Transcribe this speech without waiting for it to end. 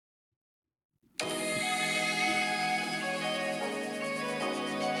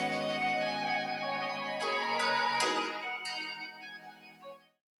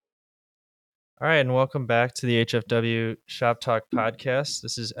All right, and welcome back to the HFW Shop Talk podcast.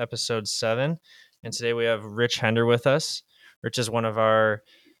 This is episode 7, and today we have Rich Hender with us. Rich is one of our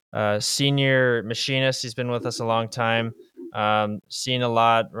senior machinists. He's been with us a long time, seen a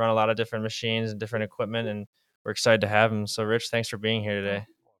lot, run a lot of different machines and different equipment, and we're excited to have him. So, Rich, thanks for being here today.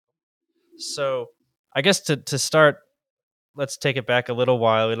 So, I guess to start, let's take it back a little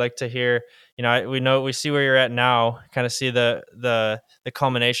while. We'd like to hear, we see where you're at now, kind of see the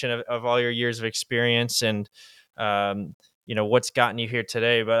culmination of all your years of experience and what's gotten you here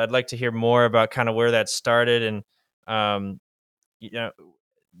today. But I'd like to hear more about kind of where that started and um, you know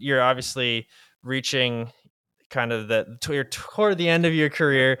you're obviously reaching kind of you're toward the end of your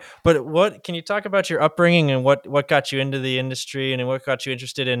career. But what can you talk about your upbringing and what got you into the industry and what got you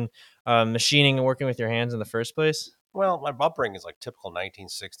interested in machining and working with your hands in the first place? Well, my upbringing is like typical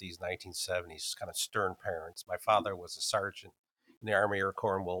 1960s, 1970s, kind of stern parents. My father was a sergeant in the Army Air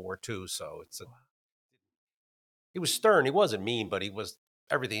Corps in World War II, so he was stern. He wasn't mean, but he was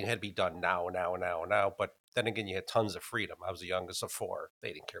everything had to be done now, now, now, now. But then again, you had tons of freedom. I was the youngest of four.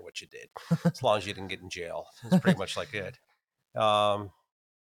 They didn't care what you did, as long as you didn't get in jail. It's pretty much like it. Um,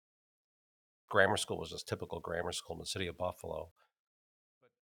 Grammar school was just typical grammar school in the city of Buffalo.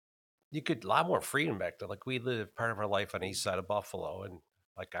 You could a lot more freedom back then. Like we lived part of our life on the east side of Buffalo, and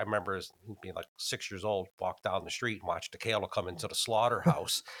like I remember as being like 6 years old, walk down the street and watch the cattle come into the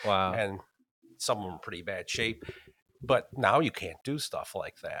slaughterhouse, Wow. and some of them in pretty bad shape. But now you can't do stuff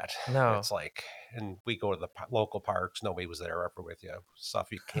like that. No. It's like, and we go to the local parks. Nobody was there ever with you. Stuff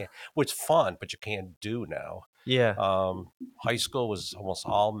you can't, which is fun, but you can't do now. Yeah. High school was almost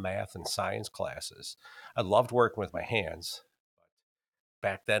all math and science classes. I loved working with my hands.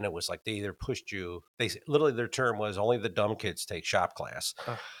 Back then it was like they either pushed you, they literally their term was only the dumb kids take shop class.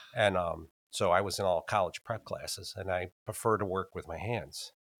 Ugh. And so I was in all college prep classes, and I prefer to work with my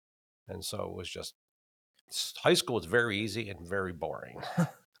hands. And so it was just high school was very easy and very boring.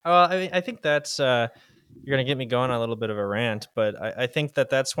 Well, I think that's you're gonna get me going on a little bit of a rant, but I think that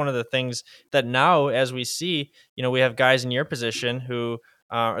that's one of the things that now, as we see, we have guys in your position who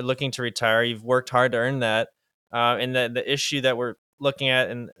are looking to retire. You've worked hard to earn that, and the issue that we're looking at,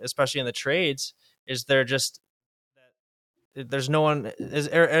 and especially in the trades, is they're just there's no one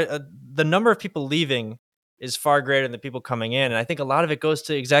the number of people leaving is far greater than the people coming in, and I think a lot of it goes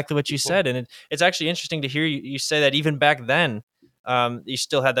to exactly what you said. And it's actually interesting to hear you say that even back then, you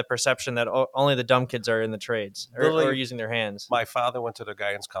still had that perception that only the dumb kids are in the trades or Literally, using their hands. my father went to the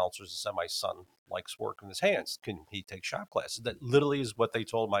guidance counselors and said, my son likes working his hands. Can he take shop classes? That literally is what they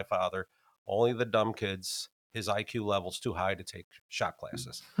told my father. Only the dumb kids, his IQ level's too high to take shop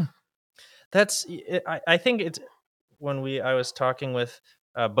classes. I think it's I was talking with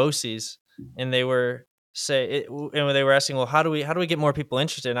BOCES, and they were and they were asking, well, how do we get more people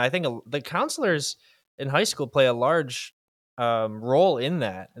interested? And I think the counselors in high school play a large role in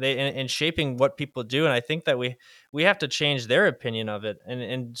that, in shaping what people do. And I think that we have to change their opinion of it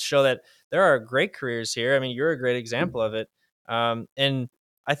and show that there are great careers here. I mean, you're a great example of it. And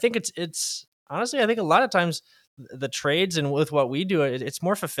I think it's honestly, I think a lot of times the trades and with what we do, it's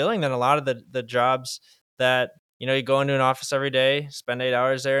more fulfilling than a lot of the jobs that you go into an office every day, spend 8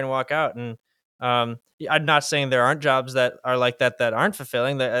 hours there, and walk out. And I'm not saying there aren't jobs that are like that aren't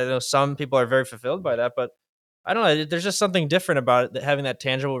fulfilling. That I know some people are very fulfilled by that, but I don't know. There's just something different about it, having that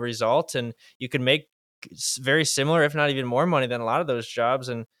tangible result, and you can make very similar, if not even more money than a lot of those jobs.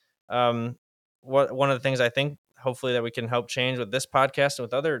 And one of the things I think, hopefully, that we can help change with this podcast and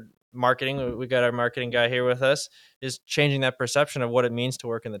with other marketing, we got our marketing guy here with us, is changing that perception of what it means to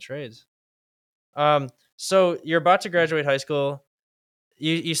work in the trades. So you're about to graduate high school.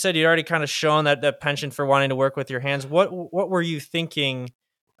 You said you'd already kind of shown that penchant for wanting to work with your hands. What were you thinking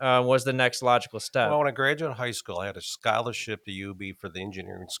was the next logical step? Well, when I graduated high school, I had a scholarship to UB for the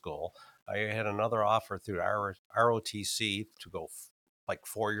engineering school. I had another offer through ROTC to go like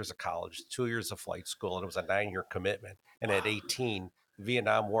 4 years of college, 2 years of flight school, and it was a 9 year commitment. And at 18, the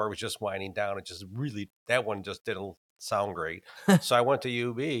Vietnam War was just winding down. It just really, that one just didn't sound great. So I went to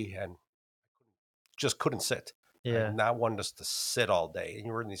UB and just couldn't sit. I Yeah. not wanted us to sit all day. And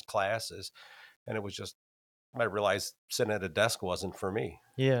you were in these classes, and it was just, I realized sitting at a desk wasn't for me.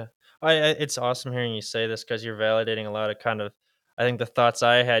 Yeah. It's awesome hearing you say this because you're validating a lot of kind of, I think, the thoughts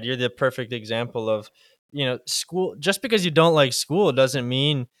I had. You're the perfect example of, school. Just because you don't like school doesn't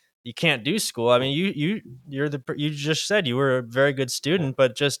mean you can't do school. I mean, you just said you were a very good Yeah. student,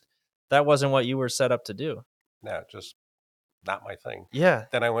 but just that wasn't what you were set up to do. No, just not my thing. Yeah.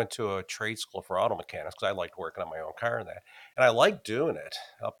 Then I went to a trade school for auto mechanics because I liked working on my own car and that. And I liked doing it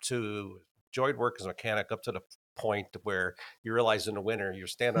up to, enjoyed work as a mechanic up to the point where you realize in the winter you're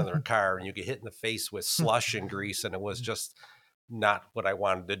standing under a car and you get hit in the face with slush and grease, and it was just not what I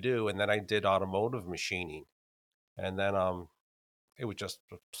wanted to do. And then I did automotive machining, and then it was just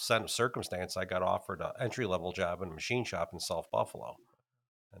a circumstance. I got offered an entry level job in a machine shop in South Buffalo,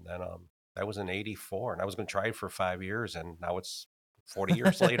 and then that was in '84, and I was going to try it for 5 years, and now it's 40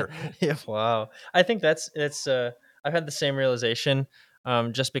 years later. Yeah, wow. I think that's it's I've had the same realization.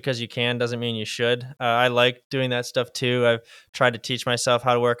 Just because you can doesn't mean you should. I like doing that stuff too. I've tried to teach myself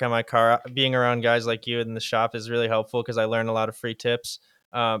how to work on my car. Being around guys like you in the shop is really helpful because I learn a lot of free tips.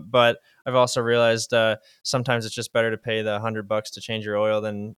 But I've also realized sometimes it's just better to pay the $100 to change your oil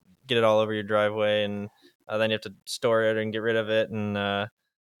than get it all over your driveway, and then you have to store it and get rid of it. And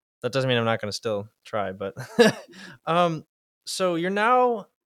that doesn't mean I'm not going to still try. But um, so you're now,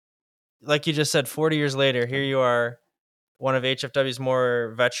 like you just said, 40 years later, here you are, one of HFW's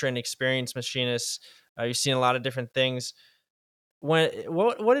more veteran, experienced machinists. You've seen a lot of different things.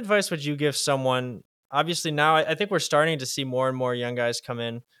 What advice would you give someone? Obviously, now I think we're starting to see more and more young guys come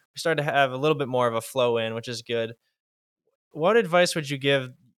in. We started to have a little bit more of a flow in, which is good. What advice would you give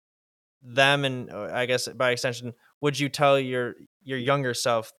them, and I guess by extension, would you tell your younger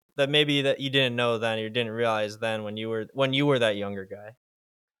self that maybe that you didn't know then, or you didn't realize then when you were that younger guy?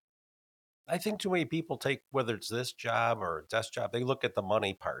 I think too many people take, whether it's this job or a desk job, they look at the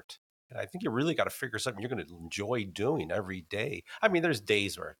money part. And I think you really got to figure something you're going to enjoy doing every day. I mean, there's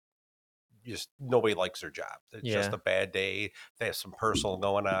days where just nobody likes their job. It's just Yeah. a bad day. They have some personal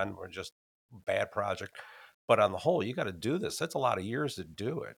going on or just bad project. But on the whole, you got to do this. That's a lot of years to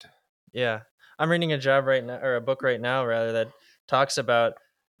do it. Yeah. I'm reading a job right now, or a book right now rather, that talks about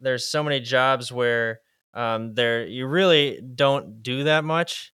there's so many jobs where there you really don't do that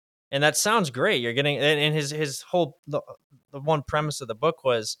much. And that sounds great. You're getting, and his whole the one premise of the book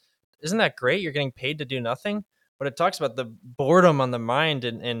was, isn't that great? You're getting paid to do nothing. But it talks about the boredom on the mind,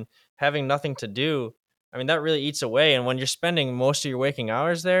 and having nothing to do. I mean, that really eats away. And when you're spending most of your waking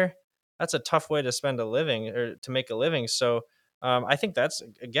hours there, that's a tough way to spend a living or to make a living. So I think that's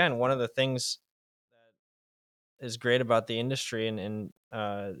again one of the things that is great about the industry, and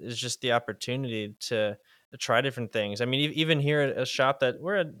is just the opportunity to try different things. I mean, even here at a shop that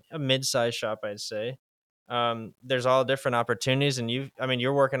we're a mid-sized shop, I'd say. There's all different opportunities, and I mean,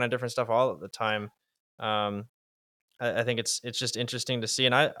 you're working on different stuff all the time. Um, I think it's just interesting to see,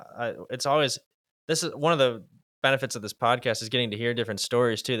 and it's always, this is one of the benefits of this podcast, is getting to hear different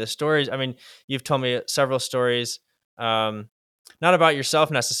stories too. The stories, I mean, you've told me several stories, um, not about yourself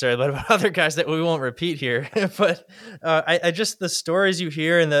necessarily, but about other guys that we won't repeat here. But I just, the stories you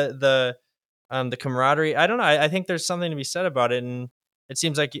hear, and the camaraderie. I don't know. I think there's something to be said about it, and it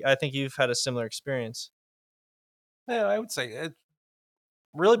seems like I think you've had a similar experience. Yeah, I would say it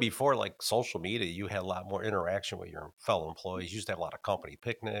really before like social media, you had a lot more interaction with your fellow employees. You used to have a lot of company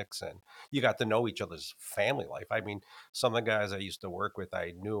picnics and you got to know each other's family life. I mean, some of the guys I used to work with,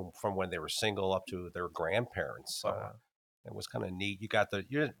 I knew from when they were single up to their grandparents. So Wow. it was kind of neat.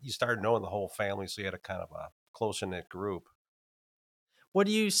 You started knowing the whole family, so you had a kind of a close knit group. What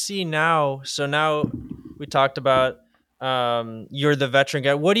do you see now? So now we talked about, you're the veteran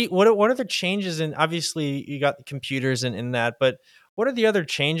guy. What are the changes in, obviously you got the computers in that, but what are the other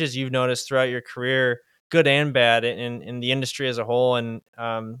changes you've noticed throughout your career, good and bad, in the industry as a whole, and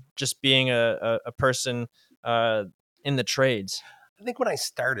just being a person uh, in the trades? I think when I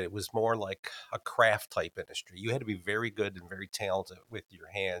started, it was more like a craft type industry. You had to be very good and very talented with your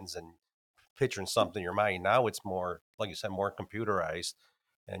hands and picturing something in your mind. Now it's more, like you said, more computerized,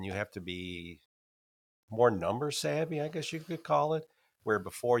 and you have to be more number savvy, I guess you could call it. Where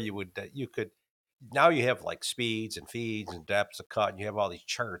before you could, now you have like speeds and feeds and depths of cut, and you have all these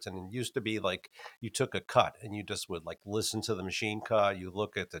charts. And it used to be like you took a cut and you just would like listen to the machine cut, you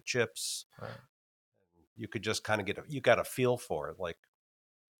look at the chips, Right. you could just kind of you got a feel for it,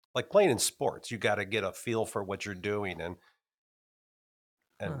 like playing in sports, you got to get a feel for what you're doing, and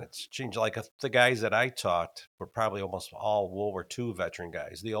Huh. it's changed. Like the guys that I taught were probably almost all World War II veteran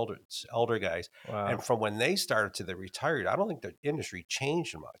guys, the older guys. Wow. And from when they started to they retired, I don't think the industry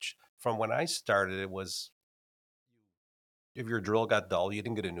changed much. From when I started, it was, if your drill got dull, you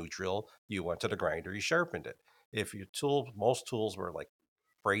didn't get a new drill. You went to the grinder, you sharpened it. If your tool, most tools were like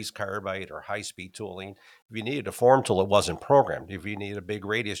brazed carbide or high speed tooling. If you needed a form tool, it wasn't programmed. If you needed a big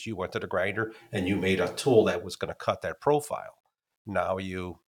radius, you went to the grinder and you made a tool that was going to cut that profile. Now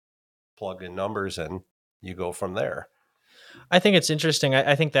you plug in numbers and you go from there. I think it's interesting.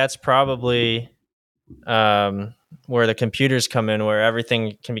 I think that's probably where the computers come in, where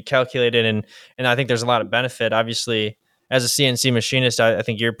everything can be calculated, and I think there's a lot of benefit. Obviously, as a CNC machinist, I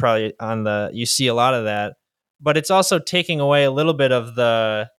think you're probably on the, you see a lot of that. but it's also taking away a little bit of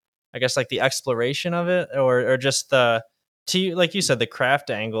the, I guess, like the exploration of it, or just the, to like you said, the craft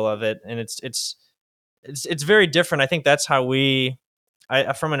angle of it. And it's very different. I think that's how we,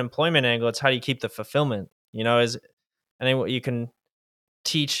 I from an employment angle, it's how do you keep the fulfillment, is, I think what you can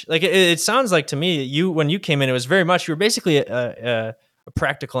teach, like it sounds like to me, you, when you came in, it was very much, you were basically a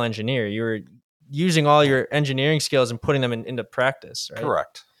practical engineer. You were using all your engineering skills and putting them into practice, right?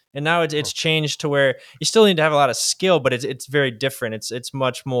 Correct. And now it's changed to where you still need to have a lot of skill, but it's very different. It's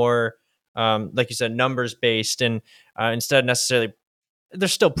much more, like you said, numbers based, and instead necessarily,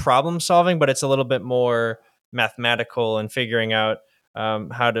 there's still problem solving, but it's a little bit more mathematical and figuring out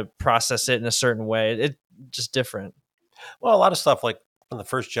how to process it in a certain way. It just different. Well, a lot of stuff like one of the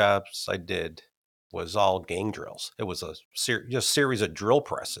first jobs I did was all gang drills. It was a just series of drill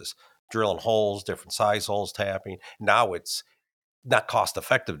presses, drilling holes, different size holes, tapping. Now it's not cost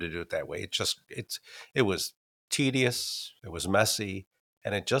effective to do it that way. It was tedious, it was messy,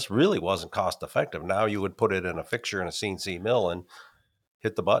 and it just really wasn't cost effective. Now you would put it in a fixture in a CNC mill and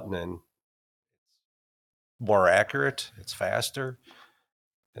hit the button, and more accurate, it's faster,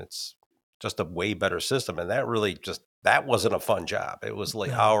 it's just a way better system. And that really just that wasn't a fun job. It was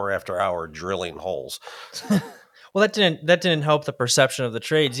like No. hour after hour drilling holes. Well, that didn't help the perception of the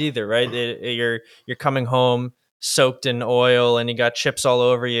trades either, right? You're coming home soaked in oil and you got chips all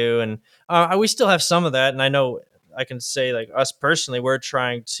over you, and we still have some of that. And I know I can say, like, us personally, we're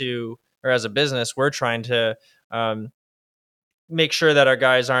trying to, or as a business, we're trying to um, make sure that our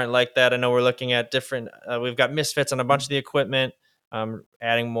guys aren't like that. I know we're looking at different. We've got misfits on a bunch of the equipment.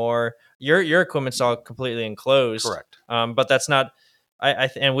 Adding more. Your equipment's all completely enclosed, Correct. but that's not.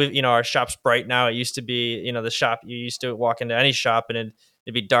 And we, our shop's bright now. It used to be, the shop, you used to walk into any shop and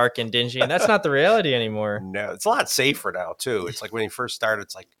it'd be dark and dingy, and that's not the reality anymore. No, it's a lot safer now too. It's like when you first started,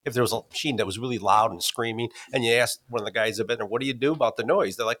 it's like if there was a machine that was really loud and screaming, and you asked one of the guys that been there, "What do you do about the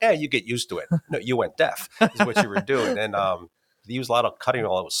noise?" They're like, "Hey, you get used to it." No, you went deaf. Is what you were doing, and they use a lot of cutting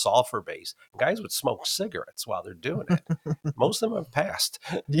oil. It was sulfur based. Guys would smoke cigarettes while they're doing it. Most of them have passed.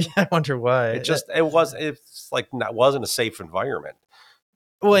 Yeah, I wonder why. It's like not wasn't a safe environment,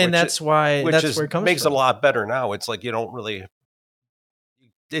 Well, and which that's why, which that's is where it comes makes it a from. lot better now. It's like you don't really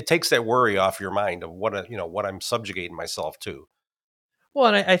it takes that worry off your mind of what I'm subjugating myself to. Well,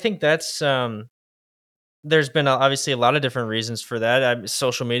 and I think that's there's been obviously a lot of different reasons for that.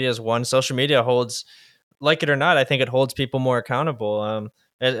 Social media is one. Social media holds, like it or not, I think it holds people more accountable.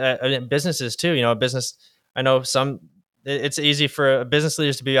 And businesses too. A business. I know it's easy for business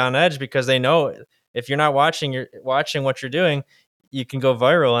leaders to be on edge because they know if you're not you're watching what you're doing, you can go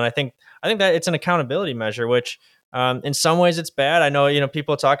viral. And I think that it's an accountability measure, which in some ways it's bad. I know,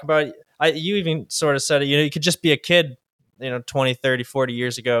 people talk about. You even sort of said it. You could just be a kid. 20, 30, 40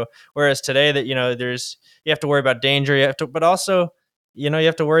 years ago. Whereas today, that you have to worry about danger. But also, you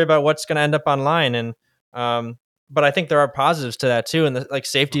have to worry about what's going to end up online. And um, but I think there are positives to that too, and like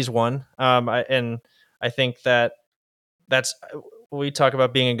safety is one. And I think that's we talk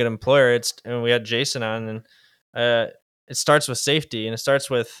about being a good employer. And we had Jason on, and it starts with safety, and it starts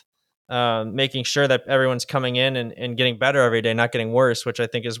with making sure that everyone's coming in and getting better every day, not getting worse, which I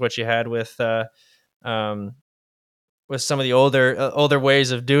think is what you had um, with some of the older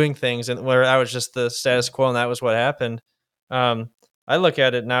ways of doing things, and where that was just the status quo, and that was what happened. Um, I look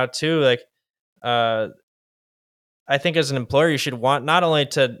at it now too, like uh, I think as an employer, you should want not only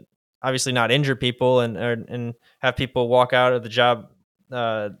to obviously not injure people and have people walk out of the job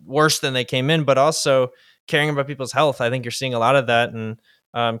worse than they came in, but also caring about people's health. I think you're seeing a lot of that, and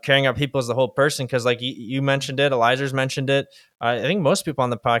caring about people as the whole person. Because like you mentioned it, Elijah's mentioned it. I think most people on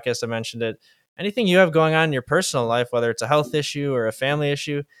the podcast have mentioned it. Anything you have going on in your personal life, whether it's a health issue or a family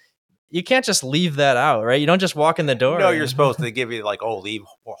issue, you can't just leave that out, right? You don't just walk in the door No, you're and supposed to give you like, oh, leave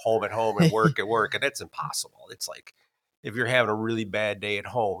home at home and work at work, and it's impossible. It's like if you're having a really bad day at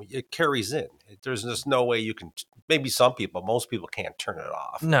home, it carries in. There's just no way you can. Maybe some people, most people can't turn it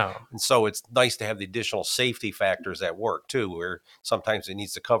off, no. and so it's nice to have the additional safety factors at work too, where sometimes it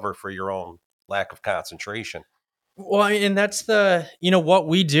needs to cover for your own lack of concentration. Well, and that's what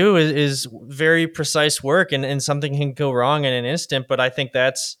we do is very precise work, and something can go wrong in an instant. But I think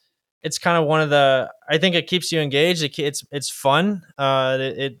it's kind of one of I think it keeps you engaged. It's fun.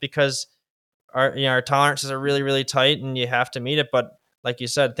 Because our tolerances are really, really tight, and you have to meet it. But like you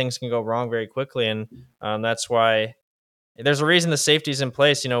said, things can go wrong very quickly, and that's why there's a reason the safety's in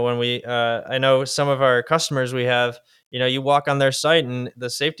place. When I know some of our customers we have, you walk on their site and the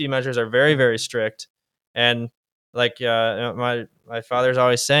safety measures are very, very strict. And like my father's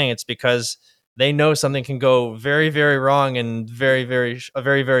always saying, it's because they know something can go very, very wrong in a very,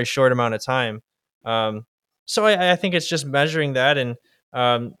 very short amount of time. Um, So I think it's just measuring that, and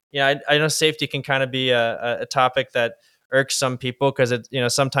yeah, I know safety can kind of be a topic that irks some people because it,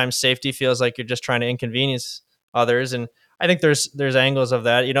 sometimes safety feels like you're just trying to inconvenience others, and I think there's angles of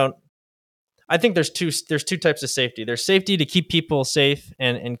that. You don't. I think there's two types of safety. There's safety to keep people safe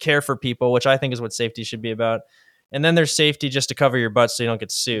and care for people, which I think is what safety should be about. And then there's safety just to cover your butt so you don't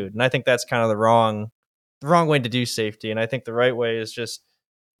get sued. And I think that's kind of the wrong way to do safety. And I think the right way is just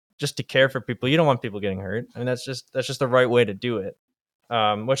to care for people. You don't want people getting hurt. I mean, that's just the right way to do it.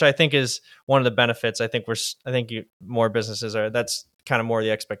 Which I think is one of the benefits. I think more businesses are. That's kind of more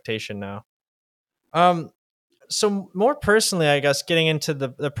the expectation now. Um, so more personally, I guess getting into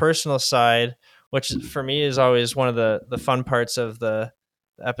the personal side, which for me is always one of the fun parts of the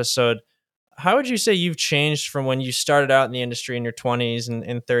episode. How would you say you've changed from when you started out in the industry in your 20s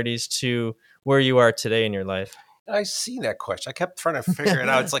and 30s to where you are today in your life? I see that question. I kept trying to figure it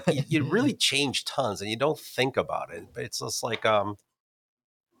out. It's like you really change tons and you don't think about it. But it's just like, oh,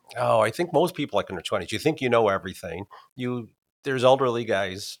 I think most people like in their 20s, you think you know everything. You There's elderly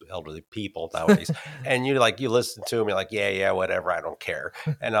guys, elderly people nowadays, and you listen to them, you're like, yeah, yeah, whatever, I don't care.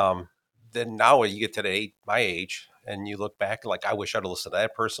 And then now when you get to my age, and you look back, like, I wish I'd listened to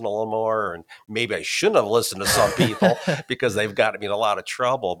that person a little more, and maybe I shouldn't have listened to some people because they've got me in a lot of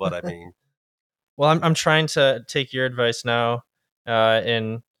trouble. But I mean, Well, I'm trying to take your advice now,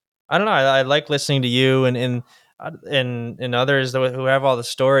 and I don't know. I like listening to you and others who have all the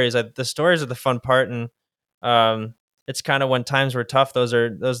stories. The stories are the fun part, and it's kind of when times were tough.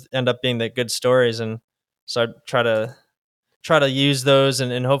 Those end up being the good stories, and so I try to use those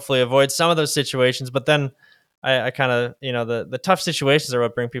and hopefully avoid some of those situations. But then I kind of the tough situations are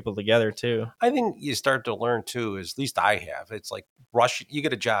what bring people together too. I think you start to learn too, is at least I have. It's like rush. You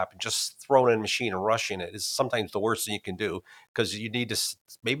get a job and just throwing in a machine and rushing it is sometimes the worst thing you can do, because you need to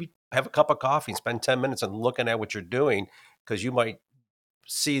maybe have a cup of coffee and spend 10 minutes and looking at what you're doing, because you might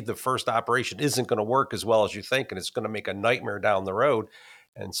see the first operation isn't going to work as well as you think, and it's going to make a nightmare down the road.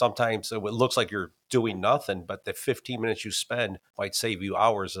 And sometimes it looks like you're doing nothing, but the 15 minutes you spend might save you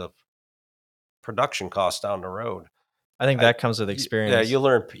hours of production costs down the road. I think I that comes with Yeah,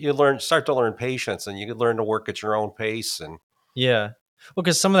 experience. start to learn patience, and you can learn to work at your own pace. And Yeah. Well,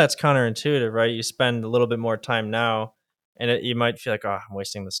 because some of that's counterintuitive, right? You spend a little bit more time now, and you might feel like, oh, I'm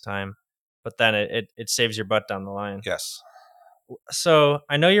wasting this time, but then it saves your butt down the line. yes, So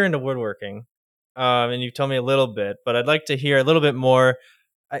I know you're into woodworking, and you told me a little bit, but I'd like to hear a little bit more.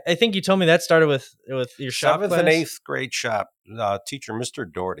 I think you told me that started with your shop seventh and class. eighth grade shop teacher,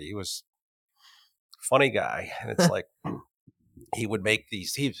 Mr. Doherty. He was a funny guy, and it's like he would make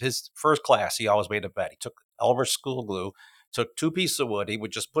these. His first class, he always made a bet. He took Elmer school glue, took two pieces of wood. He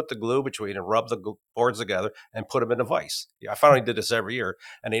would just put the glue between and rub the boards together and put them in a vise. Yeah, I finally did this every year,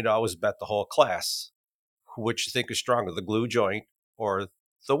 and he'd always bet the whole class which you think is stronger, the glue joint or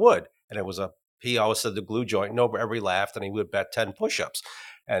the wood. And it was he always said the glue joint. No, everybody laughed, and he would bet 10 push-ups.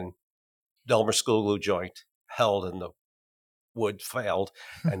 And Delmer school glue joint held, and the wood failed.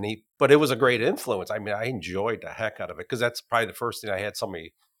 But it was a great influence. I mean, I enjoyed the heck out of it, because that's probably the first thing I had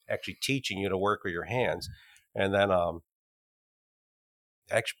somebody actually teaching you to work with your hands. And then,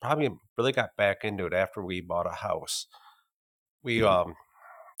 actually, probably really got back into it after we bought a house. We,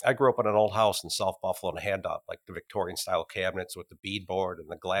 I grew up in an old house in South Buffalo and had like the Victorian style cabinets with the beadboard and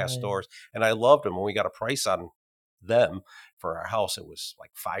the Oh glass yeah. doors, and I loved them. When we got a price on them for our house, it was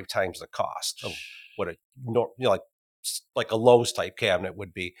like 5 times the cost of what a like a Lowe's type cabinet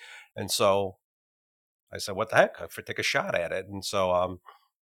would be. And so I said, "What the heck? I should take a shot at it." And so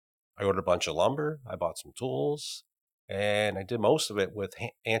I ordered a bunch of lumber. I bought some tools, and I did most of it with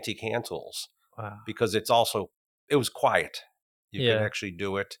antique hand tools, Wow. because it was quiet. You could Yeah. actually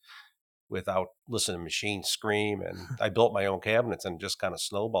do it without listening to machines scream. And I built my own cabinets and just kind of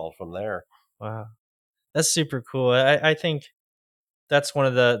snowballed from there. Wow. That's super cool. I think that's one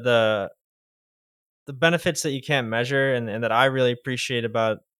of the benefits that you can't measure and that I really appreciate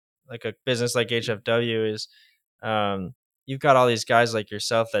about like a business like HFW is you've got all these guys like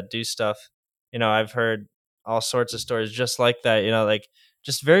yourself that do stuff. I've heard all sorts of stories just like that, like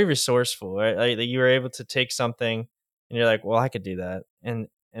just very resourceful, right? Like that you were able to take something and you're like, well, I could do that. And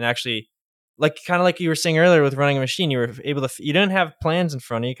actually like kind of like you were saying earlier with running a machine, you were able to you didn't have plans in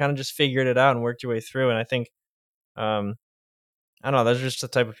front of you, you kind of just figured it out and worked your way through. And I think um I don't know. Those are just the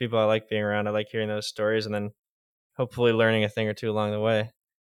type of people I like being around. I like hearing those stories and then hopefully learning a thing or two along the way.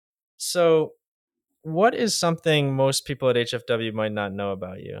 So, what is something most people at HFW might not know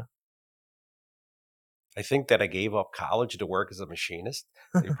about you? I think that I gave up college to work as a machinist.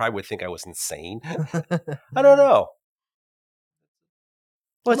 They probably would think I was insane. I don't know.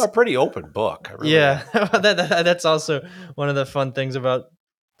 Well, I'm a pretty open book. I really yeah, am. that's also one of the fun things about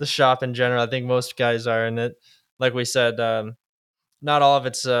the shop in general. I think most guys are, and it, like we said, not all of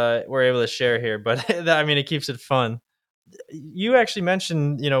it's we're able to share here, but I mean, it keeps it fun. You actually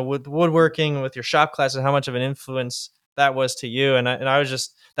mentioned, with woodworking, with your shop classes, how much of an influence that was to you, and I was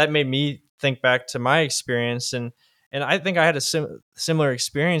just that made me think back to my experience, and I think I had a similar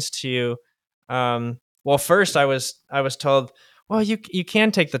experience to you. Well, first I was told, well, you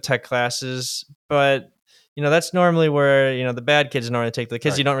can take the tech classes, but that's normally where the bad kids normally take the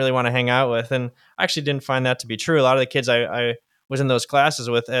kids you Right. don't really want to hang out with, and I actually didn't find that to be true. A lot of the kids I was in those classes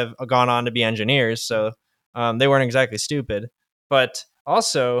with have gone on to be engineers, so they weren't exactly stupid. But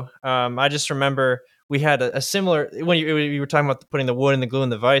also, I just remember we had a similar when you were talking about putting the wood and the glue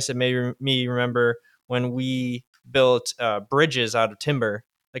and the vise. It made me remember when we built bridges out of timber,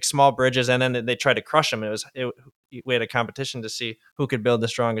 like small bridges, and then they tried to crush them. We had a competition to see who could build the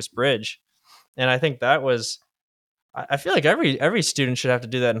strongest bridge, and I think that was I feel like every student should have to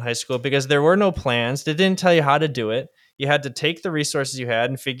do that in high school because there were no plans. They didn't tell you how to do it. You had to take the resources you had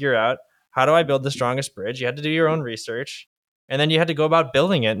and figure out how do I build the strongest bridge. You had to do your own research, and then you had to go about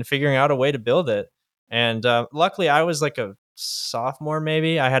building it and figuring out a way to build it. And luckily, I was like a sophomore,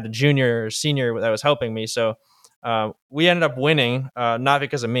 maybe. I had a junior or senior that was helping me, so we ended up winning, not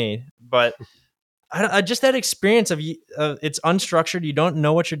because of me, but I just that experience of it's unstructured. You don't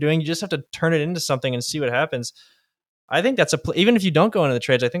know what you're doing. You just have to turn it into something and see what happens. I think that's even if you don't go into the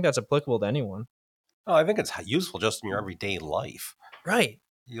trades, I think that's applicable to anyone. Oh, I think it's useful just in your everyday life. Right.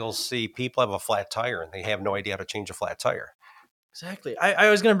 You'll see people have a flat tire and they have no idea how to change a flat tire. Exactly. I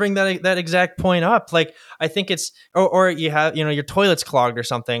was going to bring that exact point up. Like, I think it's, or you have, your toilet's clogged or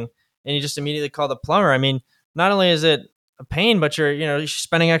something, and you just immediately call the plumber. I mean, not only is it a pain, but you're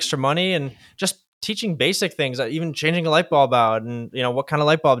spending extra money and just teaching basic things, even changing a light bulb out, and what kind of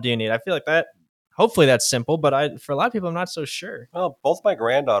light bulb do you need? I feel like that. Hopefully that's simple, but for a lot of people, I'm not so sure. Well, both my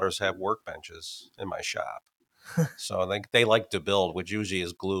granddaughters have workbenches in my shop. So they like to build, which usually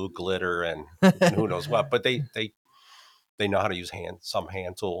is glue, glitter, and who knows what. But they know how to use some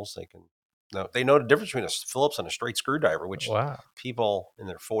hand tools. They know the difference between a Phillips and a straight screwdriver, which Wow. people in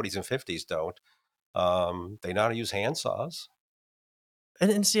their 40s and 50s don't. They know how to use hand saws,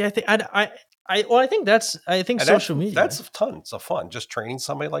 And see, I think well, I think and that's social media. that's tons of fun. Just training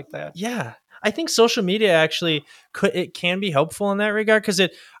somebody like that. Yeah, I think social media actually can be helpful in that regard because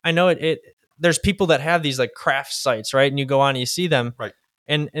I know there's people that have these like craft sites, right? And you go on and you see them, Right.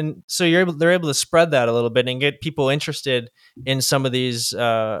 and so they're able to spread that a little bit and get people interested in some of these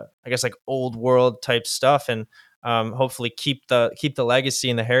I guess like old world type stuff, and hopefully keep the legacy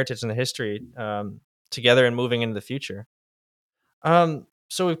and the heritage and the history together and moving into the future.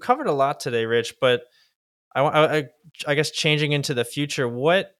 So we've covered a lot today, Rich, but I guess changing into the future,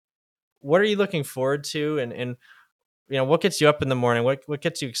 what are you looking forward to, and what gets you up in the morning? What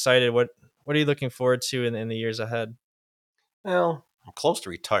gets you excited? What are you looking forward to in the years ahead? Well, I'm close to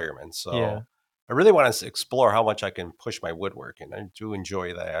retirement, Yeah. so I really want to explore how much I can push my woodworking. I do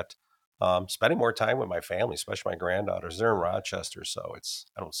enjoy that. Spending more time with my family, especially my granddaughters. They're in Rochester, so I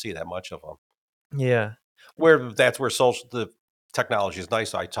don't see that much of them. Yeah. Where that's where social the technology is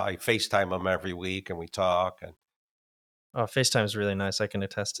nice. I FaceTime them every week and we talk. And Oh, FaceTime is really nice. I can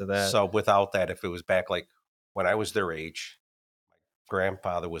attest to that. so without that, if it was back like when I was their age,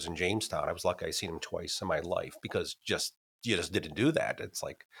 grandfather was in Jamestown. I was lucky I seen him twice in my life because you just didn't do that. It's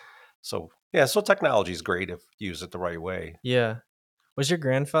like so yeah. So technology is great if you use it the right way. Yeah. Was your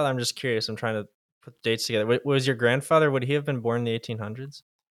grandfather? I'm just curious. I'm trying to put dates together. Was your grandfather? Would he have been born in the 1800s?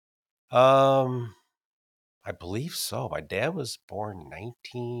 Um, I believe so. My dad was born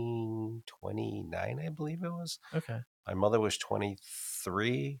 1929, I believe it was. Okay. My mother was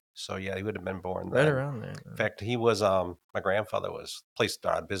 23, so yeah, he would have been born Right then. around there. In fact, my grandfather was placed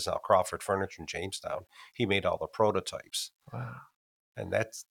out of business out Crawford Furniture in Jamestown. He made all the prototypes, Wow. and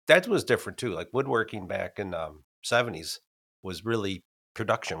that was different too. Like woodworking back in '70s was really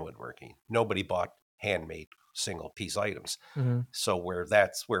production woodworking. Nobody bought handmade single piece items. Hmm. So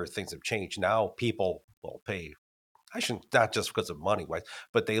that's where things have changed. Now people will pay. I shouldn't not just because of money wise,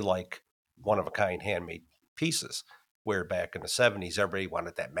 but they like one of a kind handmade pieces. Where back in the '70s, everybody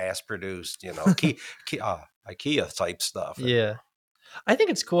wanted that mass produced, IKEA type stuff. And Yeah. I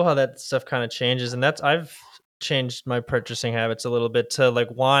think it's cool how that stuff kind of changes, and I've changed my purchasing habits a little bit to like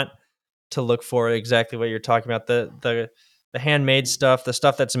want to look for exactly what you're talking about, the handmade stuff, the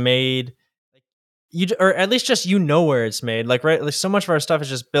stuff that's made, like or at least just where it's made. Like, right, like so much of our stuff is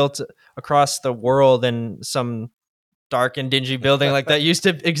just built across the world in some dark and dingy building like that used to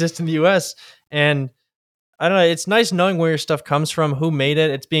exist in the U.S. And I don't know. It's nice knowing where your stuff comes from, who made it.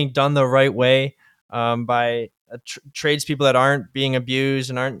 It's being done the right way by tradespeople that aren't being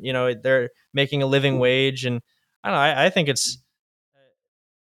abused and aren't, they're making a living wage. And I don't know. I think it's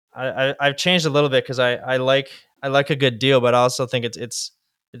I've changed a little bit because I like a good deal, but I also think it's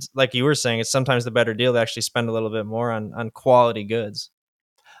like you were saying, it's sometimes the better deal to actually spend a little bit more on quality goods.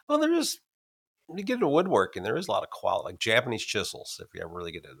 Well, there is, when you get into woodworking, there is a lot of quality, like Japanese chisels. If you ever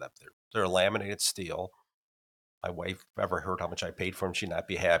really get into that, they're laminated steel. My wife ever heard how much I paid for them, she'd not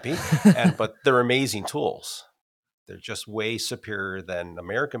be happy. But they're amazing tools. They're just way superior than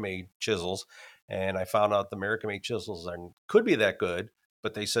American-made chisels. And I found out the American-made chisels could be that good,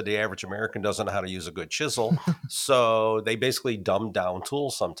 but they said the average American doesn't know how to use a good chisel, so they basically dumb down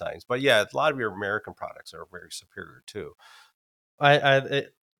tools sometimes. But yeah, a lot of your American products are very superior too.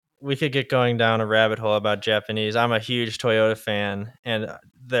 We could get going down a rabbit hole about Japanese. I'm a huge Toyota fan, and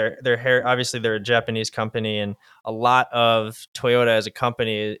obviously they're a Japanese company, and a lot of Toyota as a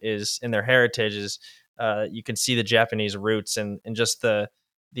company is in their heritage is you can see the Japanese roots and just the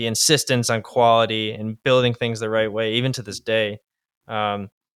insistence on quality and building things the right way, even to this day. Um,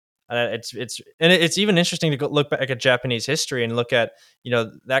 it's even interesting to go look back at Japanese history and look at,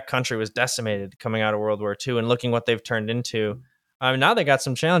 that country was decimated coming out of World War II, and looking what they've turned into. Now they got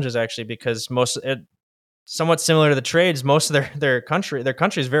some challenges actually, because somewhat similar to the trades, most of their country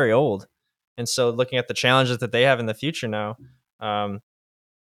is very old, and so looking at the challenges that they have in the future now, um,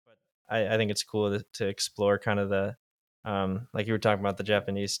 I think it's cool to explore kind of the like you were talking about the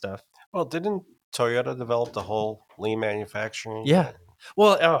Japanese stuff. Well, didn't Toyota develop the whole lean manufacturing? Yeah.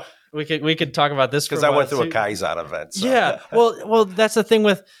 Well, we could talk about this for Because a I while went through a too. Kaizen event, so Yeah. Well, that's the thing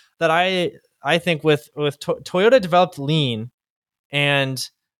with that. I think with Toyota developed lean, and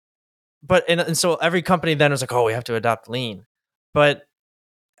and so every company then was like, oh, we have to adopt lean, but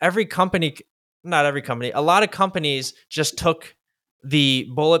every company, not every company, a lot of companies just took the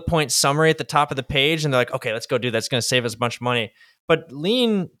bullet point summary at the top of the page and they're like, okay, let's go do that. It's going to save us a bunch of money. But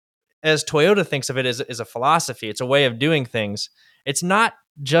lean, as Toyota thinks of it, is a philosophy. It's a way of doing things. It's not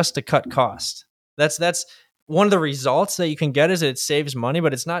just to cut cost. That's one of the results that you can get is it saves money,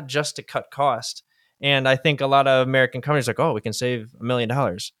 but it's not just to cut cost. And I think a lot of American companies are like, oh, we can save $1 million,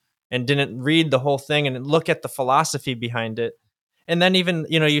 and didn't read the whole thing and look at the philosophy behind it. And then even,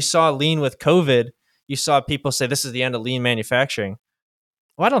 you saw lean with COVID. You saw people say this is the end of lean manufacturing.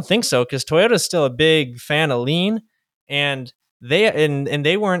 Well, I don't think so, because Toyota is still a big fan of lean, and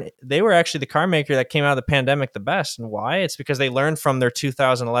they were actually the car maker that came out of the pandemic the best. And why? It's because they learned from their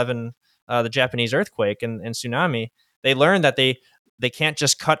 2011 the Japanese earthquake and tsunami. They learned that they can't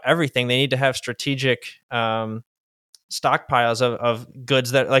just cut everything. They need to have strategic stockpiles of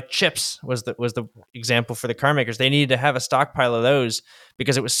goods, that like chips was the example for the car makers. They needed to have a stockpile of those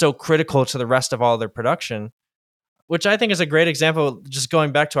because it was so critical to the rest of all their production, which I think is a great example, just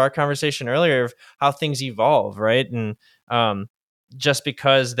going back to our conversation earlier, of how things evolve, right? And um, just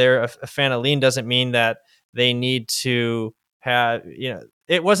because they're a fan of lean doesn't mean that they need to have,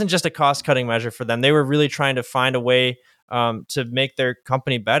 it wasn't just a cost cutting measure for them. They were really trying to find a way to make their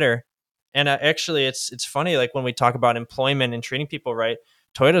company better. And actually, it's funny, like when we talk about employment and treating people right,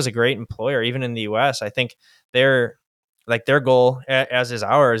 Toyota's a great employer, even in the U.S. I think they're like their goal, as is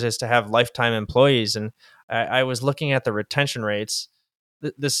ours, is to have lifetime employees. And I was looking at the retention rates.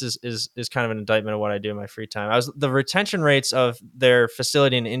 This is kind of an indictment of what I do in my free time. The retention rates of their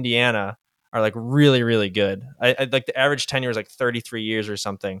facility in Indiana are like really, really good. I like the average tenure is like 33 years or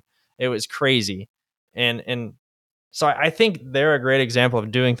something. It was crazy. And so I think they're a great example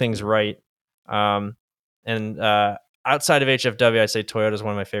of doing things right. Um, and outside of HFW, I'd say Toyota is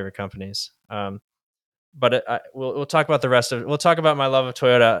one of my favorite companies. But we'll talk about the rest of it. We'll talk about my love of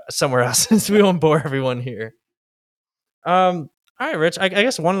Toyota somewhere else, since we won't bore everyone here. All right, Rich. I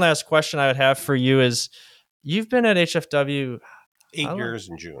guess one last question I would have for you is, you've been at HFW eight how long? years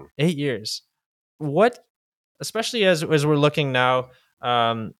in June. 8 years. What, especially as we're looking now,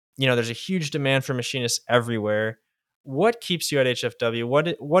 there's a huge demand for machinists everywhere. What keeps you at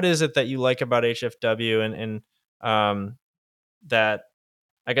HFW? What is it that you like about HFW, and that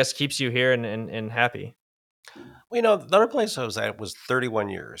I guess keeps you here and happy? Well, the other place I was at was 31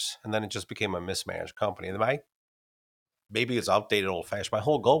 years, and then it just became a mismanaged company. And maybe it's outdated, old fashioned. My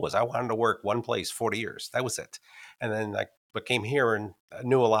whole goal was I wanted to work one place 40 years. That was it. And then but came here, and I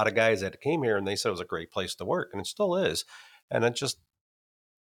knew a lot of guys that came here, and they said it was a great place to work, and it still is. And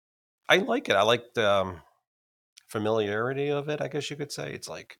I like it. I like the familiarity of it, I guess you could say. It's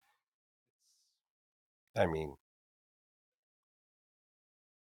like, I mean,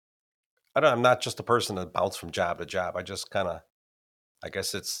 I'm not just a person that bounce from job to job. I just kind of I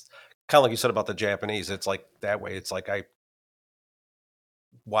guess it's kind of like you said about the Japanese. It's like that way. It's like I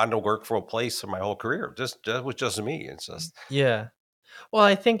wanted to work for a place for my whole career. Just that was just me. It's just Yeah. Well,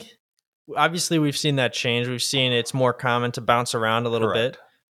 I think obviously we've seen that change. We've seen it's more common to bounce around a little correct. bit.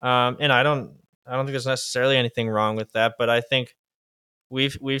 And I don't think there's necessarily anything wrong with that, but I think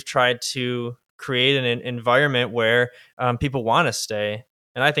we've tried to create an environment where people want to stay,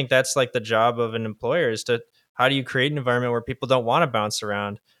 and I think that's like the job of an employer is to how do you create an environment where people don't want to bounce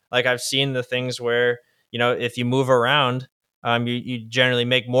around. Like I've seen the things where if you move around, you generally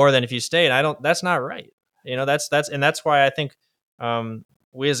make more than if you stay, and I don't. That's not right. That's why I think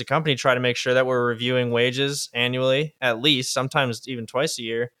we as a company try to make sure that we're reviewing wages annually, at least sometimes even twice a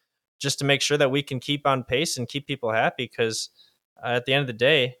year, just to make sure that we can keep on pace and keep people happy because at the end of the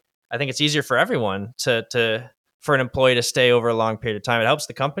day, I think it's easier for everyone to for an employee to stay over a long period of time. It helps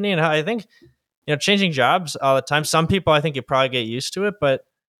the company, and I think changing jobs all the time. Some people I think you probably get used to it, but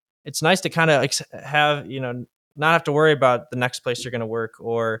it's nice to kind of have not have to worry about the next place you're going to work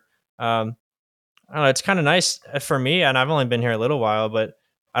or I don't know. It's kind of nice for me, and I've only been here a little while, but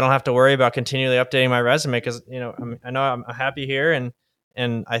I don't have to worry about continually updating my resume because I know I'm happy here,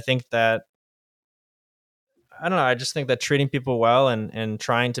 and I think that I don't know. I just think that treating people well and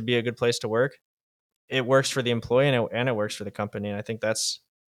trying to be a good place to work, it works for the employee and it works for the company. And I think that's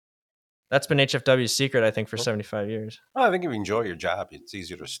been HFW's secret. I think for Well, 75 years. I think if you enjoy your job, it's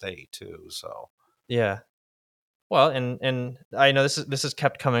easier to stay too. So Yeah. Well, and I know this has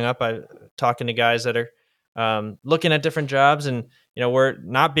kept coming up. I talking to guys that are looking at different jobs, and we're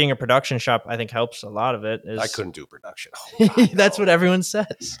not being a production shop. I think helps a lot of it. I Is couldn't do production. Oh God, that's no. what everyone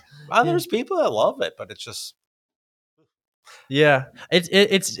says. Well, Yeah. there's people that love it, but it's just Yeah,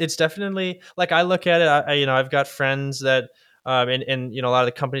 it's definitely like I look at it. I've got friends that, and a lot of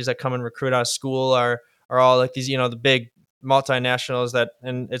the companies that come and recruit out of school are all like these, the big multinationals that,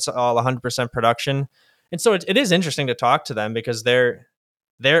 and it's all 100% production. And so it is interesting to talk to them because their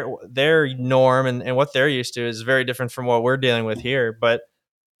norm and what they're used to is very different from what we're dealing with here. But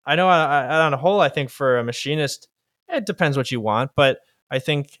I know on a whole, I think for a machinist, it depends what you want. But I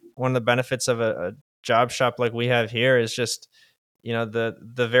think one of the benefits of a job shop like we have here is just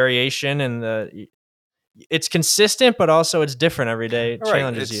the variation and it's consistent, but also it's different every day. It all right.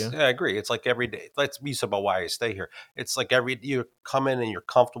 challenges It's you. yeah, I agree. It's like every day. Let's be about why I stay here. It's like every you come in and you're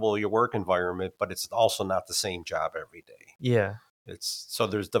comfortable with your work environment, but it's also not the same job every day. Yeah, It's so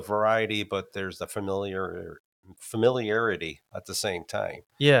there's the variety, but there's the familiarity at the same time.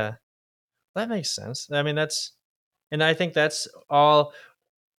 yeah, that makes sense. I mean, and I think that's all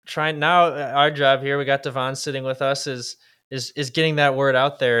trying now. Our job here, we got Devon sitting with us, is getting that word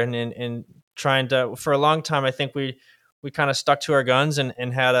out there and trying to. For a long time, I think we kind of stuck to our guns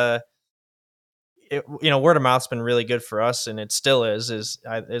and had word of mouth's been really good for us, and it still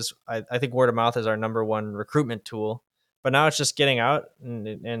I think word of mouth is our number one recruitment tool. But now it's just getting out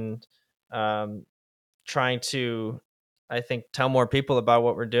and um, trying to, I think, tell more people about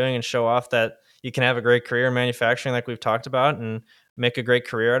what we're doing and show off that you can have a great career in manufacturing, like we've talked about, and make a great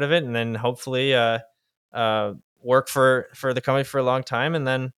career out of it, and then hopefully uh, work for the company for a long time, and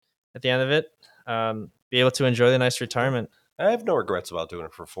then at the end of it, be able to enjoy the nice Yeah. retirement. I have no regrets about doing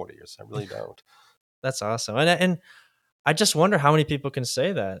it for 40 years. I really don't. That's awesome, and I just wonder how many people can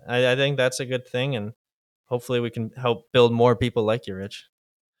say that. I think that's a good thing, and hopefully we can help build more people like you, Rich.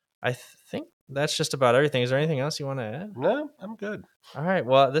 I think that's just about everything. Is there anything else you want to add? No, I'm good. All right.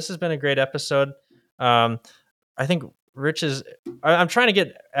 Well, this has been a great episode. Um, I think Rich is. I'm trying to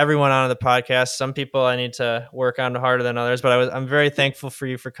get everyone on the podcast. Some people I need to work on harder than others, but I'm very thankful for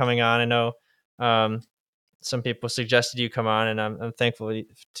you for coming on. I know um, some people suggested you come on, and I'm thankful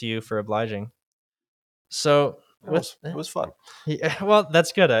to you for obliging. So with It was fun. yeah, well,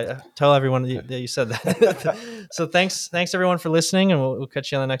 that's good. I tell everyone that you said that. So thanks everyone for listening, and we'll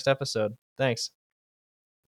catch you on the next episode. Thanks.